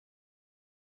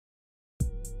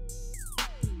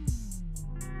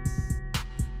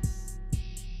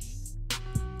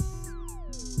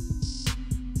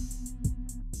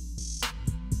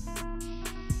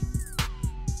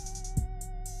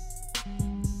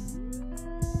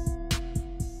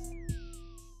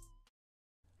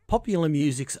Popular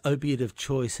music's opiate of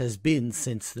choice has been,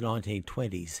 since the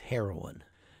 1920s, heroin.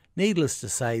 Needless to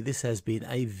say, this has been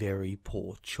a very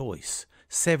poor choice.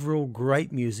 Several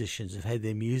great musicians have had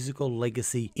their musical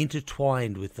legacy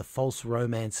intertwined with the false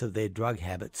romance of their drug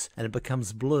habits, and it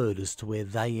becomes blurred as to where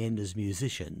they end as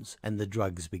musicians and the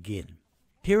drugs begin.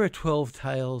 Here are 12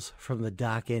 tales from the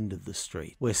dark end of the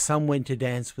street, where some went to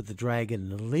dance with the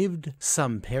dragon and lived,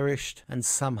 some perished, and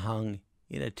some hung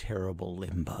in a terrible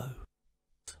limbo.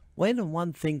 When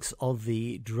one thinks of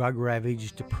the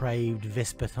drug-ravaged, depraved,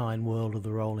 vespertine world of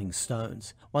the Rolling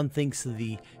Stones, one thinks of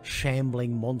the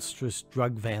shambling, monstrous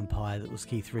drug vampire that was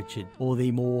Keith Richards, or the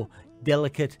more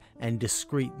delicate and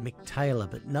discreet Mick Taylor,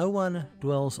 but no one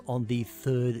dwells on the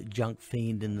third junk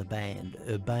fiend in the band,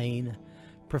 urbane,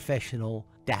 professional,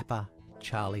 dapper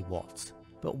Charlie Watts.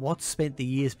 But Watts spent the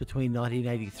years between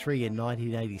 1983 and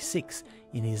 1986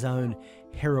 in his own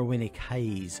heroinic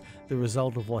haze, the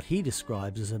result of what he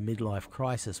describes as a midlife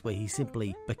crisis where he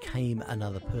simply became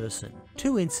another person.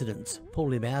 Two incidents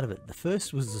pulled him out of it. The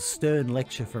first was a stern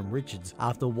lecture from Richards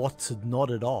after Watts had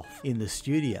nodded off in the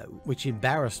studio, which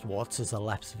embarrassed Watts as a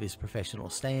lapse of his professional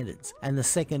standards. And the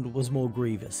second was more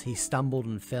grievous. He stumbled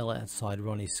and fell outside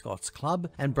Ronnie Scott's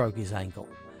club and broke his ankle.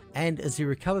 And as he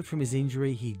recovered from his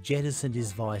injury, he jettisoned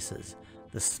his vices.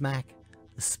 The smack,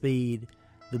 the speed,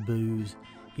 the booze.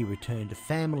 He returned to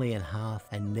family and hearth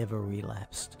and never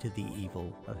relapsed to the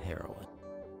evil of heroin.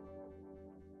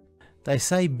 They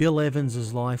say Bill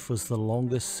Evans's life was the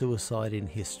longest suicide in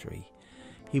history.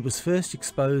 He was first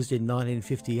exposed in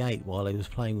 1958 while he was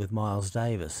playing with Miles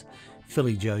Davis.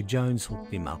 Philly Joe Jones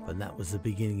hooked him up, and that was the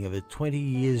beginning of a 20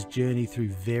 years journey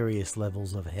through various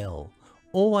levels of hell.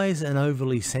 Always an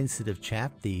overly sensitive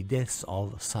chap, the deaths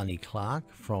of Sonny Clark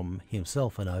from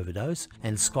himself an overdose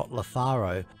and Scott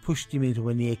LaFaro pushed him into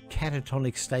a near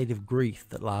catatonic state of grief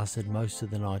that lasted most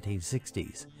of the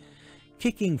 1960s.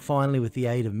 Kicking finally with the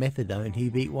aid of methadone, he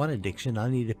beat one addiction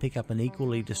only to pick up an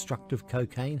equally destructive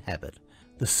cocaine habit.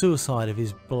 The suicide of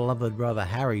his beloved brother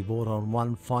Harry brought on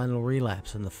one final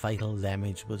relapse and the fatal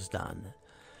damage was done.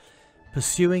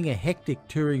 Pursuing a hectic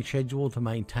touring schedule to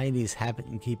maintain his habit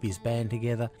and keep his band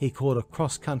together, he caught a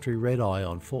cross-country red-eye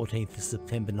on 14th of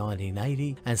September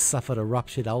 1980 and suffered a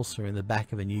ruptured ulcer in the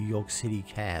back of a New York City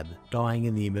cab, dying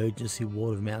in the emergency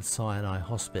ward of Mount Sinai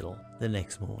Hospital the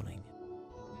next morning.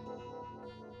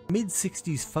 The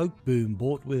mid-60s folk boom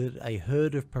brought with it a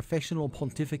herd of professional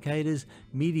pontificators,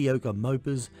 mediocre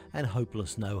mopers and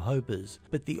hopeless no-hopers.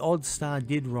 But the odd star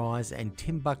did rise, and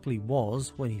Tim Buckley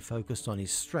was, when he focused on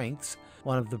his strengths,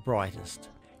 one of the brightest.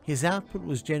 His output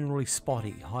was generally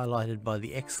spotty, highlighted by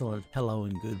the excellent Hello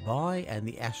and Goodbye and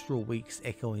the Astral Week's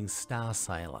echoing Star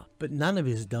Sailor. But none of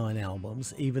his 9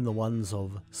 albums, even the ones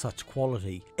of such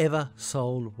quality, ever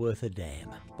sold worth a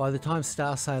damn. By the time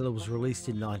Star Sailor was released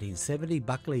in 1970,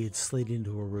 Buckley had slid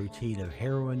into a routine of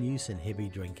heroin use and heavy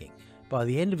drinking. By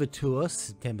the end of a tour,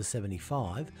 September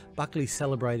 75, Buckley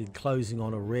celebrated closing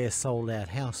on a rare sold-out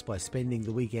house by spending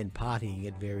the weekend partying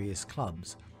at various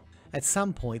clubs. At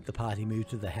some point, the party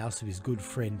moved to the house of his good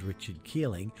friend Richard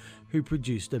Keeling, who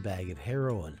produced a bag of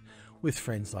heroin. With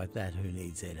friends like that, who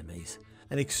needs enemies?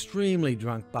 An extremely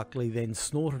drunk Buckley then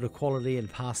snorted a quantity and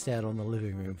passed out on the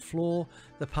living room floor,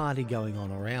 the party going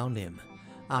on around him.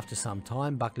 After some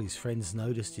time, Buckley's friends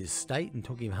noticed his state and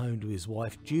took him home to his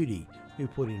wife Judy, who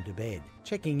put him to bed.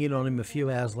 Checking in on him a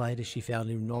few hours later, she found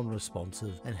him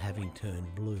non-responsive and having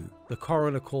turned blue. The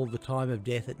coroner called the time of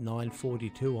death at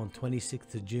 9:42 on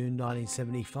 26th of June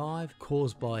 1975,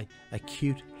 caused by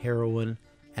acute heroin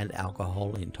and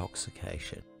alcohol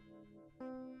intoxication.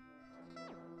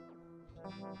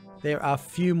 There are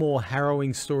few more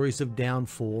harrowing stories of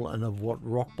downfall and of what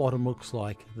rock bottom looks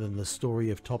like than the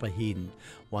story of Topper Headon,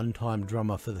 one-time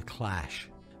drummer for The Clash.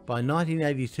 By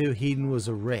 1982, Headon was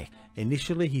a wreck.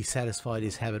 Initially, he satisfied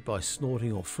his habit by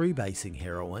snorting or freebasing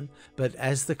heroin, but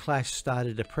as The Clash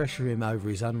started to pressure him over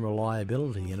his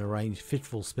unreliability and arranged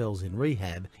fitful spells in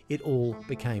rehab, it all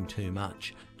became too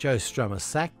much. Joe Strummer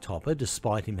sacked Topper,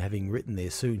 despite him having written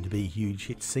their soon-to-be huge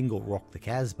hit single Rock the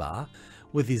Casbah.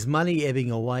 With his money ebbing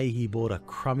away, he bought a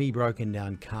crummy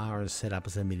broken-down car and set up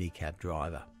as a minicab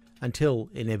driver. Until,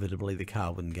 inevitably, the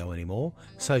car wouldn't go anymore,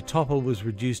 so Topper was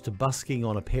reduced to busking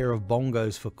on a pair of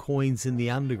bongos for coins in the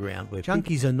underground, where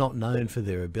junkies are not known for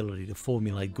their ability to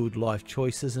formulate good life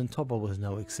choices, and Topper was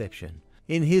no exception.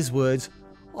 In his words,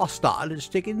 "I started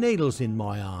sticking needles in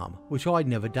my arm, which I'd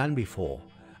never done before.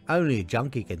 Only a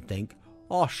junkie can think,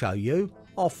 I'll show you,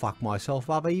 I'll fuck myself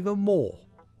up even more."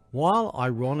 While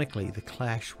ironically the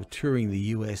Clash were touring the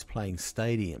US playing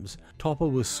stadiums, Topper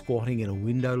was squatting in a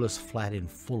windowless flat in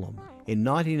Fulham. In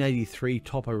 1983,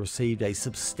 Topper received a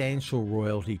substantial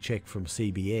royalty check from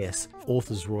CBS,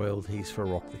 authors' royalties for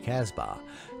Rock the Casbah.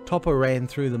 Topper ran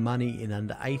through the money in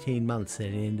under 18 months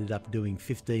and ended up doing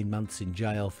 15 months in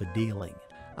jail for dealing.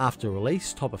 After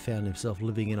release, Topper found himself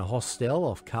living in a hostel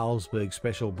off Carlsberg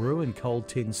Special Brew and cold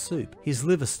tin soup. His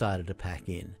liver started to pack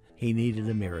in. He needed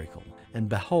a miracle. And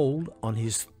behold, on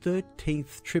his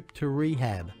 13th trip to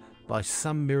rehab, by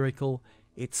some miracle,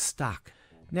 it stuck.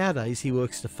 Nowadays, he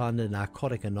works to fund a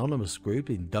Narcotic Anonymous group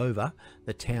in Dover,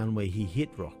 the town where he hit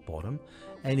rock bottom,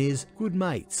 and is good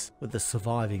mates with the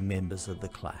surviving members of the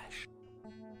Clash.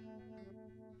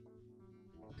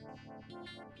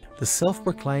 The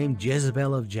self-proclaimed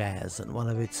Jezebel of jazz and one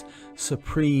of its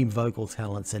supreme vocal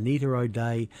talents, Anita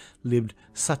O'Day lived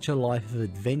such a life of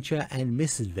adventure and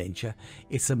misadventure,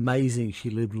 it's amazing she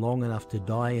lived long enough to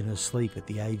die in her sleep at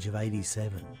the age of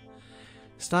 87.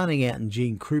 Starting out in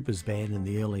Gene Krupa's band in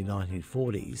the early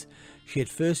 1940s, she at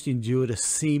first endured a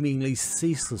seemingly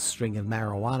ceaseless string of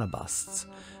marijuana busts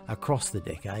across the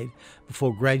decade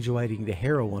before graduating to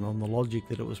heroin on the logic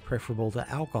that it was preferable to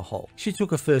alcohol. She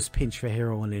took her first pinch for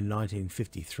heroin in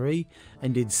 1953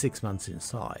 and did 6 months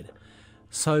inside.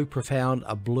 So profound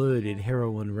a blur did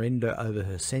heroin render over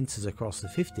her senses across the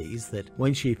 50s that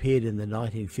when she appeared in the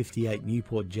 1958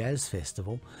 Newport Jazz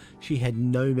Festival, she had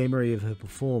no memory of her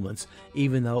performance,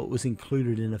 even though it was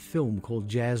included in a film called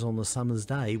Jazz on the Summer's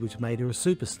Day, which made her a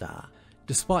superstar.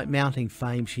 Despite mounting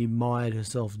fame, she mired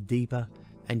herself deeper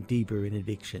and deeper in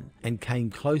addiction, and came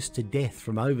close to death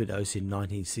from overdose in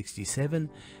 1967,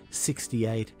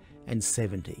 68 and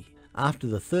 70. After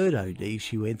the third OD,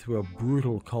 she went through a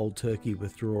brutal cold turkey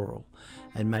withdrawal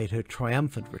and made her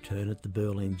triumphant return at the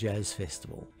Berlin Jazz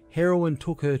Festival. Heroin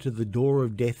took her to the door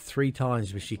of death 3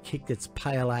 times, but she kicked its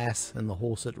pale ass and the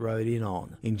horse it rode in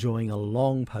on, enjoying a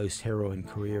long post-heroin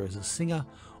career as a singer,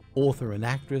 author and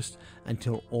actress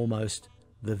until almost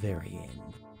the very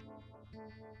end.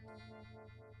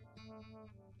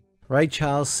 Ray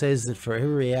Charles says that for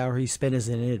every hour he spent as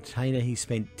an entertainer, he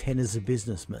spent 10 as a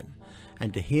businessman.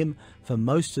 And to him, for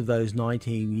most of those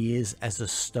 19 years as a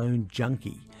stone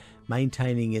junkie,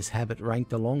 maintaining his habit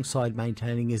ranked alongside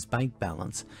maintaining his bank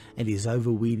balance and his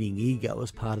overweening ego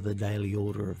as part of the daily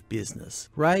order of business.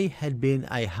 Ray had been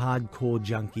a hardcore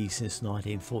junkie since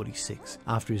 1946,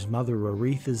 after his mother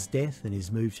Aretha's death and his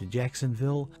move to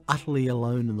Jacksonville, utterly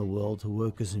alone in the world to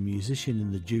work as a musician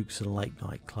in the Jukes and late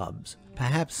night clubs.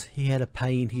 Perhaps he had a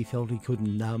pain he felt he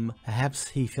couldn't numb, perhaps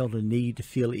he felt a need to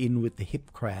feel in with the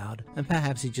hip crowd, and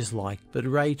perhaps he just liked, but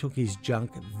Ray took his junk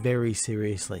very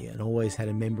seriously and always had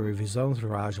a member of his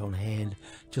entourage on hand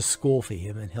to score for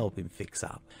him and help him fix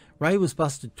up. Ray was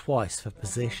busted twice for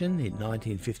possession in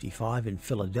 1955 in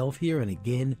Philadelphia and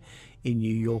again in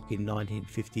New York in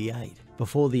 1958,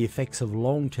 before the effects of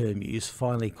long-term use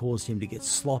finally caused him to get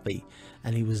sloppy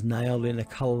and he was nailed in a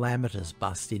calamitous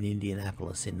bust in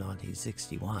Indianapolis in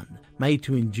 1961. Made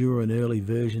to endure an early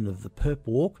version of the perp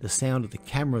walk, the sound of the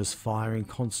cameras firing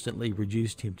constantly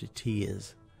reduced him to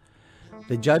tears.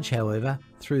 The judge, however,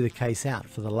 threw the case out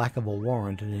for the lack of a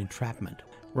warrant and entrapment.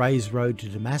 Ray's road to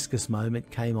Damascus moment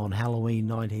came on Halloween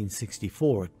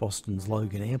 1964 at Boston's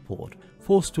Logan Airport.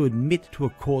 Forced to admit to a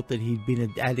court that he'd been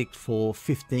an addict for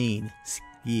 15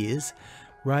 years,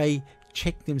 Ray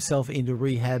checked himself into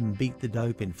rehab and beat the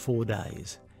dope in 4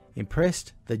 days.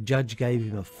 Impressed, the judge gave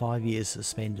him a 5-year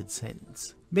suspended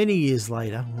sentence. Many years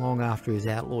later, long after his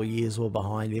outlaw years were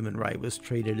behind him and Ray was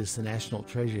treated as the national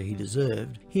treasure he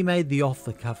deserved, he made the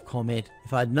off-the-cuff comment,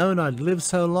 "If I'd known I'd live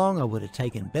so long, I would have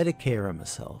taken better care of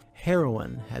myself."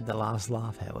 Heroin had the last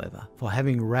laugh, however. For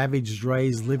having ravaged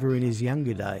Ray's liver in his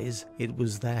younger days, it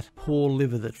was that poor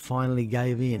liver that finally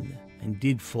gave in and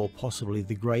did for possibly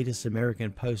the greatest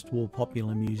American post-war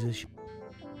popular musician.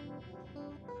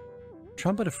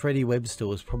 Trumpeter Freddie Webster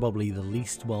was probably the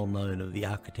least well-known of the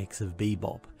architects of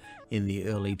bebop in the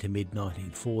early to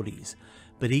mid-1940s,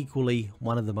 but equally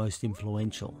one of the most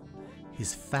influential.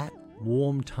 His fat,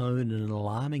 warm tone and an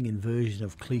alarming inversion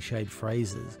of cliched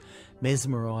phrases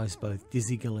mesmerised both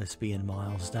Dizzy Gillespie and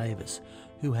Miles Davis,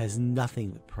 who has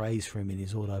nothing but praise for him in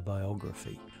his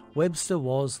autobiography. Webster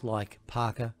was, like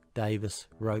Parker, Davis,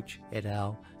 Roach et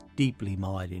al., deeply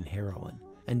mired in heroin,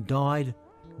 and died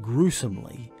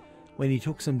gruesomely when he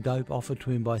took some dope offered to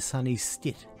him by Sonny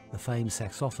Stitt, the famed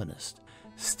saxophonist.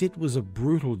 Stitt was a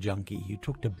brutal junkie who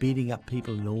took to beating up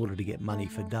people in order to get money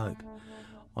for dope.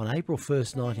 On April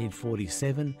 1st,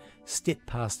 1947, Stitt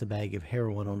passed a bag of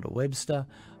heroin on to Webster,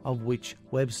 of which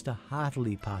Webster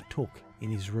heartily partook in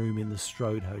his room in the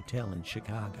Strode Hotel in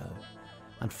Chicago.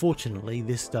 Unfortunately,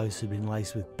 this dose had been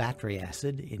laced with battery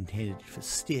acid, intended for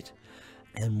stit,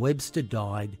 and Webster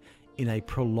died in a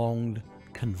prolonged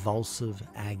convulsive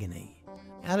agony.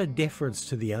 Out of deference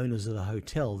to the owners of the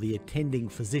hotel, the attending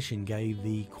physician gave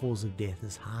the cause of death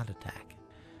as heart attack.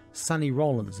 Sonny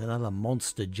Rollins, another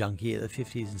monster junkie of the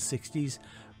 50s and 60s,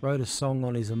 wrote a song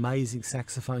on his amazing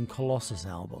saxophone Colossus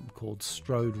album called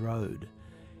Strode Road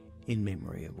in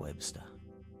memory of Webster.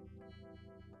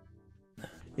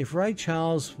 If Ray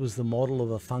Charles was the model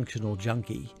of a functional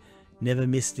junkie, never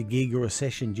missed a gig or a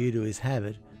session due to his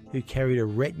habit, who carried a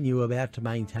retinue about to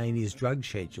maintain his drug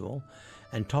schedule,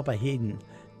 and top of hidden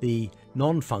the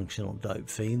non-functional dope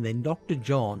fiend, then Dr.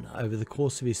 John, over the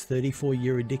course of his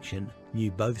 34-year addiction, knew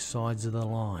both sides of the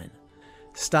line.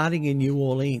 Starting in New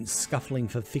Orleans, scuffling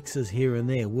for fixes here and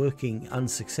there, working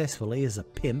unsuccessfully as a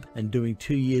pimp and doing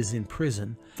 2 years in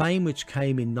prison, fame which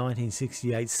came in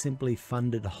 1968 simply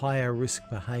funded higher risk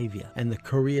behaviour, and the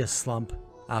career slump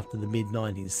after the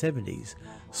mid-1970s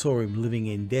saw him living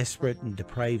in desperate and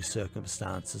depraved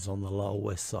circumstances on the Lower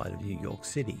West Side of New York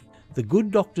City. The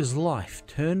good doctor's life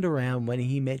turned around when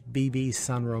he met BB's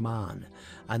son Roman,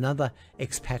 another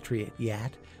expatriate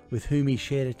yat with whom he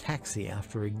shared a taxi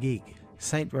after a gig.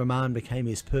 Saint Roman became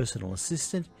his personal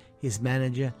assistant, his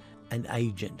manager and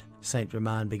agent. Saint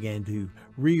Roman began to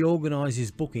reorganise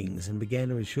his bookings and began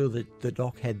to ensure that the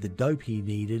doc had the dope he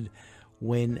needed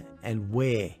when and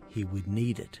where he would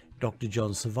need it. Dr.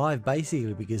 John survived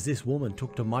basically because this woman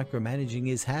took to micromanaging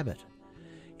his habit.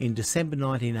 In December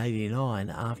 1989,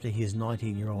 after his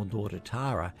 19-year-old daughter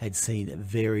Tara had seen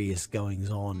various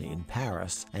goings-on in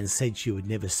Paris and said she would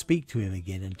never speak to him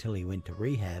again until he went to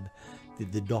rehab,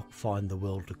 did the doc find the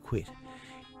world to quit.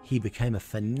 He became a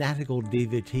fanatical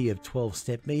devotee of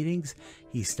 12-step meetings.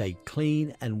 He stayed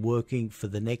clean and working for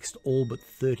the next all but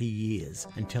 30 years,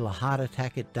 until a heart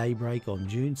attack at daybreak on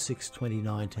June 6,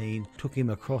 2019 took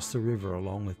him across the river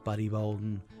along with Buddy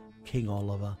Bolden, King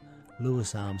Oliver,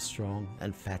 Louis Armstrong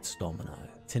and Fats Domino,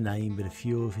 to name but a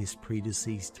few of his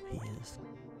predeceased peers.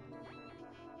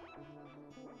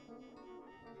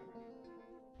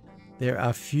 There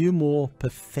are few more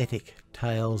pathetic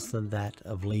tales than that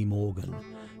of Lee Morgan,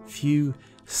 few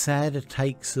sadder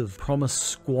takes of promise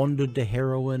squandered to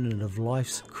heroin and of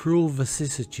life's cruel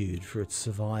vicissitude for its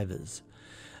survivors.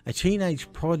 A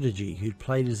teenage prodigy who'd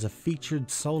played as a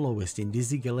featured soloist in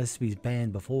Dizzy Gillespie's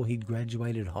band before he'd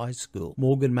graduated high school,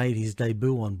 Morgan made his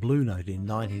debut on Blue Note in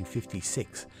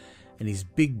 1956, and his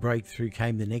big breakthrough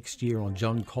came the next year on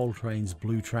John Coltrane's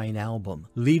Blue Train album,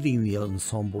 leading the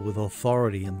ensemble with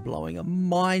authority and blowing a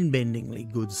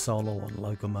mind-bendingly good solo on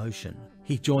Locomotion.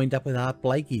 He joined up with Art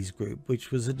Blakey's group,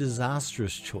 which was a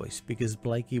disastrous choice because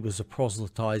Blakey was a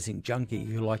proselytizing junkie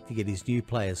who liked to get his new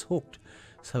players hooked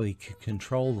so he could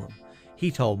control them.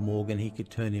 He told Morgan he could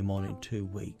turn him on in 2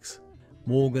 weeks.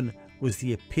 Morgan was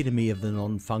the epitome of the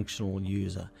non-functional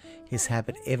user, his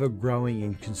habit ever growing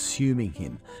and consuming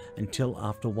him until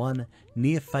after one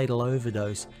near-fatal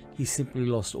overdose he simply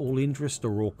lost all interest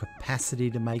or all capacity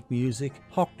to make music,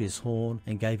 hocked his horn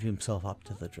and gave himself up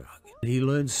to the drug. He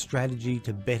learned strategy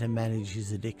to better manage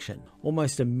his addiction.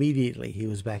 Almost immediately he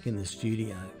was back in the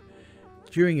studio.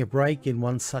 During a break in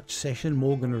one such session,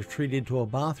 Morgan retreated to a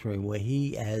bathroom where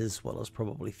he, as well as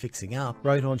probably fixing up,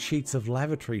 wrote on sheets of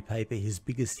lavatory paper his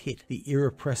biggest hit, The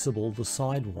Irrepressible The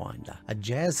Sidewinder, a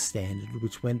jazz standard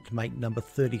which went to make number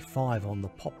 35 on the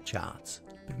pop charts.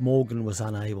 But Morgan was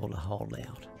unable to hold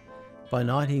out. By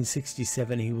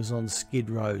 1967 he was on Skid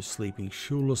Row, sleeping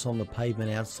shoeless on the pavement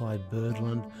outside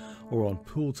Birdland or on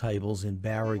pool tables in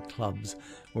Bowery clubs,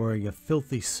 wearing a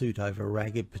filthy suit over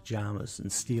ragged pyjamas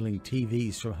and stealing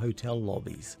TVs from hotel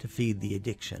lobbies to feed the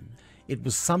addiction. It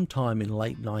was sometime in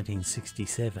late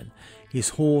 1967, his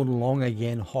horn long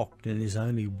again hocked and his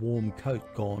only warm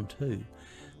coat gone too,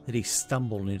 that he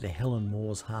stumbled into Helen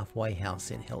Moore's halfway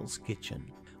house in Hell's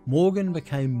Kitchen. Morgan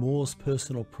became Moore's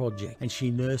personal project and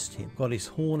she nursed him, got his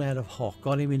horn out of hock,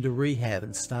 got him into rehab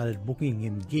and started booking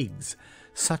him gigs,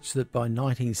 such that by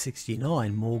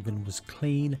 1969 Morgan was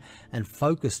clean and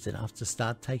focused enough to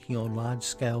start taking on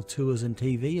large-scale tours and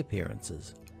TV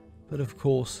appearances. But of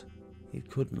course, it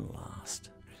couldn't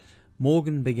last.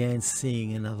 Morgan began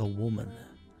seeing another woman,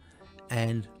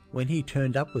 and when he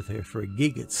turned up with her for a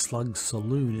gig at Slug's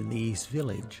Saloon in the East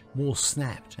Village, Moore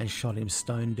snapped and shot him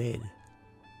stone dead.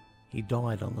 He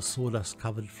died on the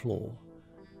sawdust-covered floor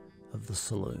of the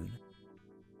saloon.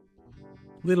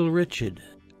 Little Richard.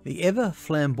 The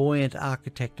ever-flamboyant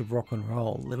architect of rock and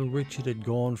roll, Little Richard had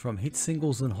gone from hit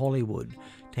singles in Hollywood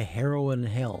to heroin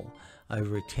hell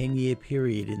over a 10-year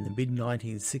period in the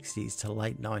mid-1960s to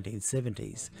late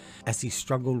 1970s, as he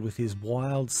struggled with his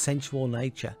wild, sensual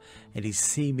nature and his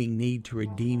seeming need to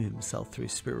redeem himself through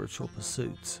spiritual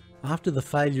pursuits. After the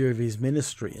failure of his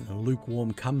ministry and a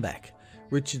lukewarm comeback,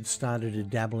 Richard started to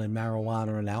dabble in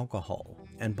marijuana and alcohol,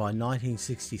 and by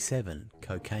 1967,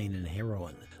 cocaine and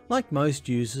heroin. Like most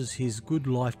users, his good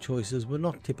life choices were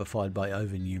not typified by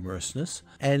overnumerousness,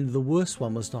 and the worst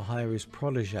one was to hire his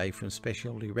protege from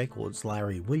Specialty Records,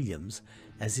 Larry Williams,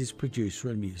 as his producer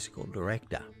and musical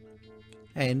director.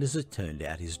 And as it turned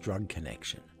out, his drug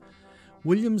connection.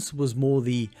 Williams was more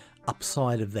the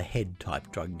upside of the head type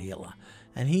drug dealer,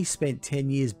 and he spent 10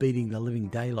 years beating the living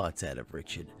daylights out of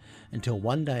Richard, until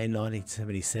one day in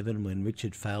 1977, when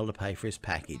Richard failed to pay for his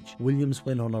package. Williams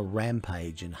went on a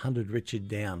rampage and hunted Richard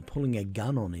down, pulling a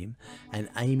gun on him and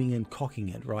aiming and cocking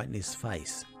it right in his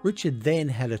face. Richard then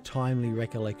had a timely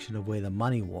recollection of where the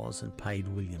money was and paid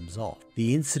Williams off.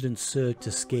 The incident served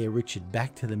to scare Richard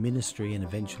back to the ministry and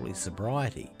eventually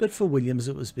sobriety, but for Williams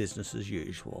it was business as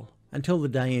usual. Until the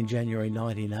day in January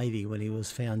 1980 when he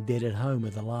was found dead at home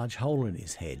with a large hole in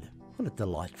his head. What a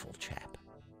delightful chap.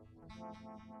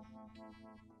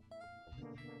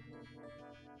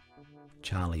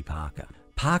 Charlie Parker.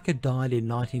 Parker died in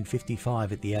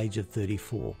 1955 at the age of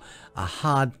 34, a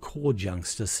hardcore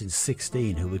youngster since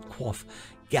 16 who would quaff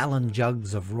gallon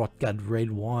jugs of rot-gut red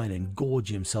wine and gorge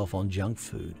himself on junk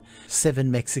food,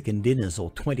 7 Mexican dinners or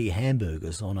 20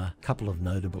 hamburgers on a couple of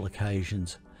notable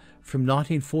occasions. From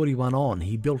 1941 on,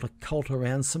 he built a cult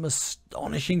around some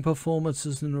astonishing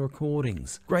performances and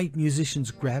recordings. Great musicians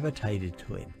gravitated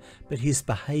to him, but his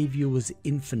behaviour was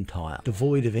infantile,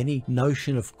 devoid of any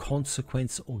notion of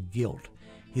consequence or guilt.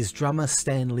 His drummer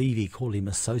Stan Levy called him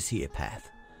a sociopath.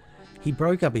 He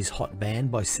broke up his hot band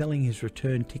by selling his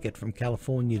return ticket from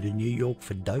California to New York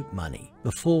for dope money.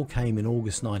 The fall came in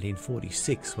August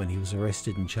 1946 when he was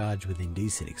arrested and charged with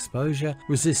indecent exposure,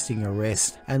 resisting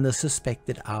arrest, and the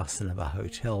suspected arson of a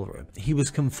hotel room. He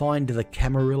was confined to the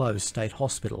Camarillo State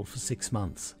Hospital for 6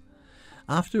 months.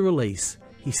 After release,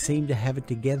 he seemed to have it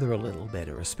together a little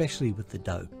better, especially with the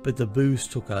dope. But the booze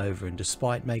took over, and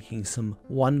despite making some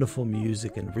wonderful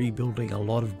music and rebuilding a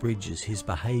lot of bridges, his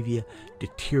behaviour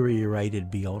deteriorated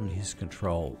beyond his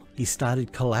control. He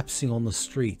started collapsing on the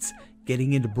streets,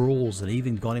 getting into brawls, and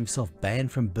even got himself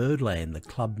banned from Birdland, the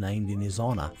club named in his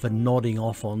honour, for nodding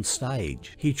off on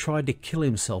stage. He tried to kill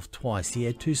himself twice. He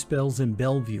had 2 spells in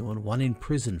Bellevue and 1 in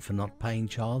prison for not paying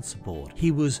child support. He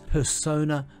was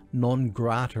persona non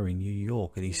grata in New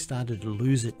York, and he started to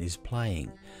lose it in his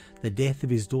playing. The death of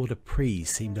his daughter Pree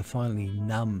seemed to finally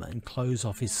numb and close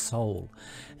off his soul,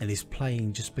 and his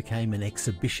playing just became an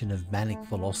exhibition of manic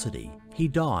velocity. He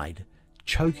died,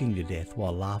 choking to death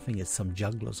while laughing at some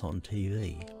jugglers on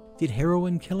TV. Did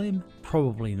heroin kill him?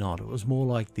 Probably not. It was more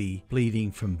like the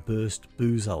bleeding from burst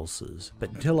booze ulcers.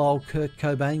 But until old Kurt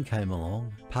Cobain came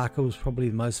along, Parker was probably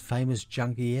the most famous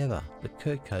junkie ever. But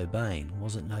Kurt Cobain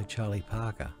wasn't no Charlie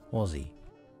Parker, was he?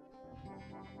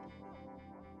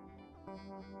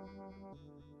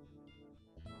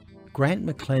 Grant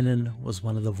McLennan was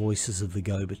one of the voices of the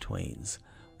Go-Betweens,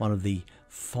 one of the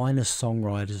finest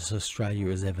songwriters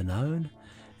Australia has ever known,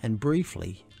 and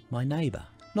briefly, my neighbour.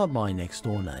 Not my next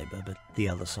door neighbour, but the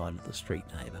other side of the street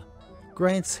neighbour.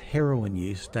 Grant's heroin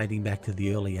use, dating back to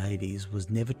the early 80s, was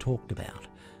never talked about,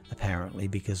 apparently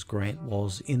because Grant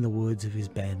was, in the words of his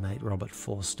bandmate Robert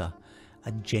Forster,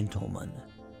 a gentleman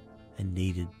and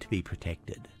needed to be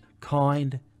protected.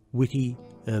 Kind, witty,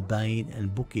 urbane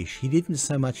and bookish, he didn't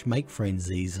so much make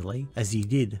friends easily as he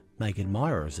did make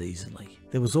admirers easily.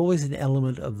 There was always an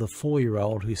element of the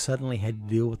 4-year-old who suddenly had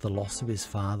to deal with the loss of his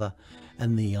father,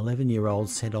 and the 11-year-old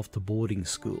sent off to boarding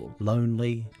school,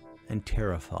 lonely and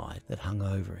terrified, that hung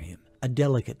over him. A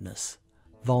delicateness,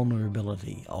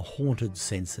 vulnerability, a haunted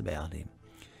sense about him,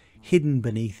 hidden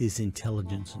beneath his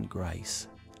intelligence and grace.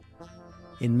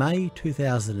 In May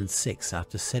 2006,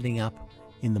 after setting up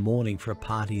in the morning for a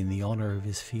party in the honour of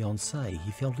his fiancée,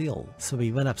 he felt ill, so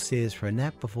he went upstairs for a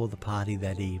nap before the party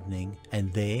that evening,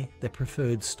 and there, the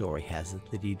preferred story has it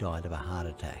that he died of a heart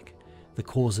attack. The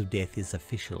cause of death is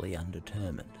officially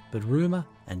undetermined, but rumour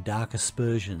and dark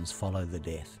aspersions follow the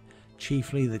death,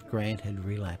 chiefly that Grant had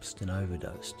relapsed and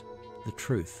overdosed. The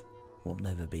truth will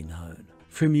never be known.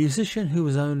 For a musician who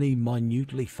was only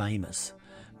minutely famous,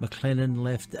 McLennan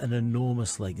left an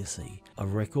enormous legacy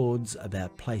of records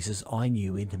about places I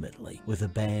knew intimately, with a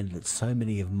band that so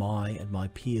many of my and my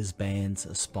peers' bands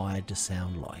aspired to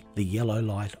sound like, the yellow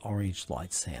light, orange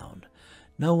light sound.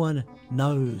 No one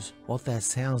knows what that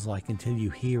sounds like until you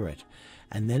hear it,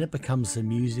 and then it becomes the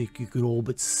music you could all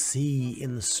but see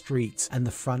in the streets and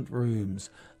the front rooms,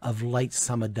 of late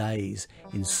summer days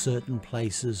in certain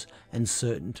places and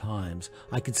certain times.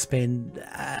 I could spend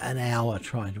an hour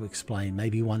trying to explain,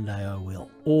 maybe one day I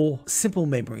will. Or simple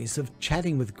memories of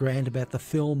chatting with Grant about the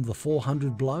film The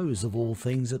 400 Blows, of all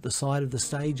things, at the side of the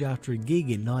stage after a gig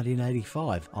in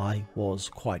 1985. I was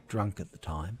quite drunk at the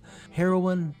time.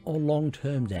 Heroin or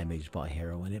long-term damage by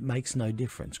heroin, it makes no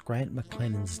difference. Grant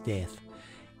McLennan's death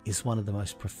is one of the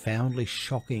most profoundly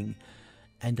shocking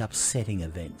and upsetting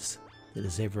events that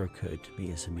has ever occurred to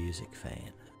me as a music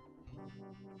fan.